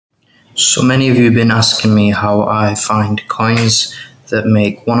So many of you have been asking me how I find coins that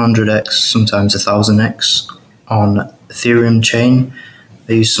make 100x, sometimes 1000x on Ethereum chain.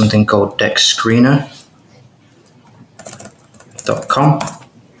 I use something called DexScreener.com.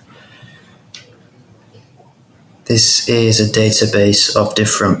 This is a database of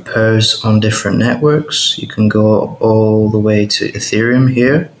different pairs on different networks. You can go all the way to Ethereum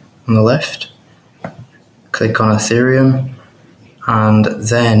here on the left. Click on Ethereum, and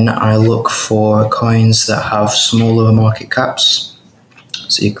then I look for coins that have smaller market caps.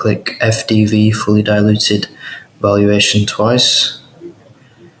 So you click FDV, fully diluted valuation twice,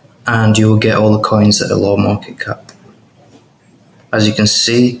 and you will get all the coins that are low market cap. As you can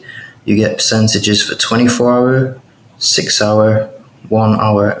see, you get percentages for 24 hour, 6 hour, 1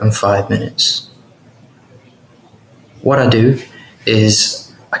 hour, and 5 minutes. What I do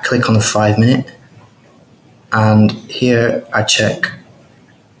is I click on the 5 minute, and here I check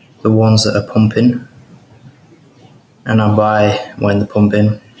the ones that are pumping, and I buy when they're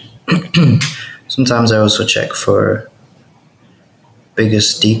pumping. Sometimes I also check for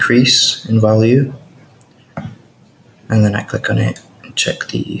biggest decrease in value, and then I click on it and check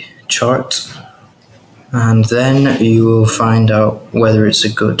the chart, and then you will find out whether it's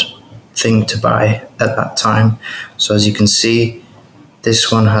a good thing to buy at that time. So as you can see, this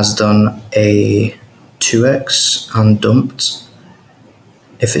one has done a 2x and dumped.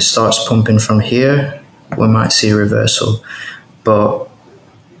 If it starts pumping from here, we might see a reversal, but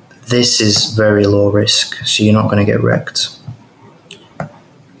this is very low risk, so you're not going to get wrecked.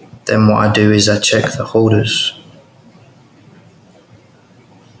 Then what I do is I check the holders.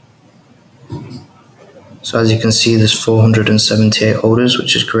 So as you can see, there's 478 holders,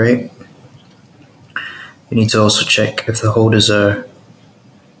 which is great. You need to also check if the holders are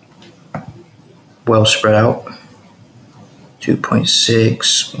well spread out.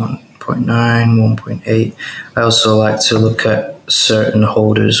 2.6, 1.9, 1.8. I also like to look at certain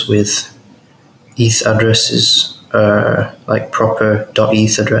holders with ETH addresses, like proper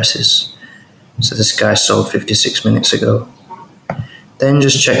 .eth addresses. So this guy sold 56 minutes ago. Then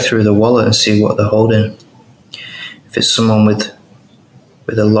just check through the wallet and see what they're holding. If it's someone with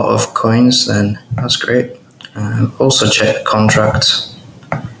a lot of coins, then that's great. Also check the contract.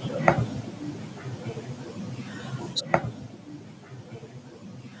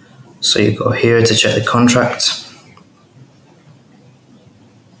 So you go here to check the contract.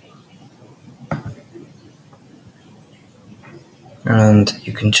 And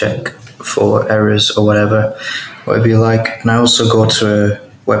you can check for errors or whatever you like. And I also go to a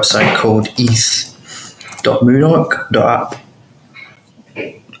website called eth.moonarch.app.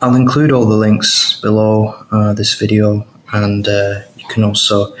 I'll include all the links below this video, and you can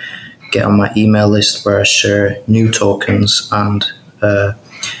also get on my email list where I share new tokens and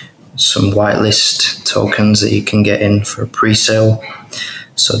some whitelist tokens that you can get in for pre-sale.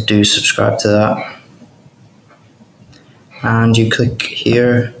 So do subscribe to that. And you click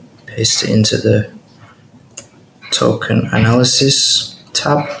here, paste it into the token analysis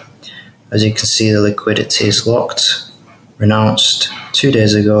tab. As you can see, the liquidity is locked, renounced 2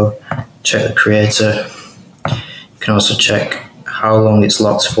 days ago. Check the creator. You can also check how long it's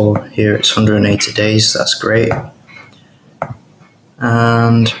locked for. Here it's 180 days, that's great.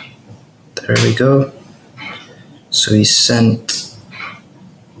 And there we go. So he sent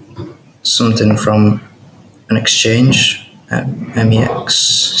something from an exchange at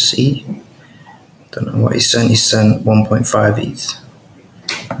MEXC. Don't know what he sent. He sent 1.5 ETH.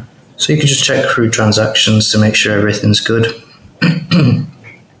 So you can just check through transactions to make sure everything's good.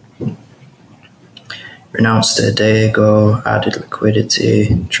 Renounced it a day ago, added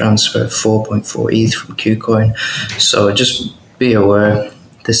liquidity, transferred 4.4 ETH from KuCoin. So just be aware,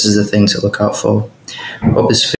 this is the thing to look out for. Hope this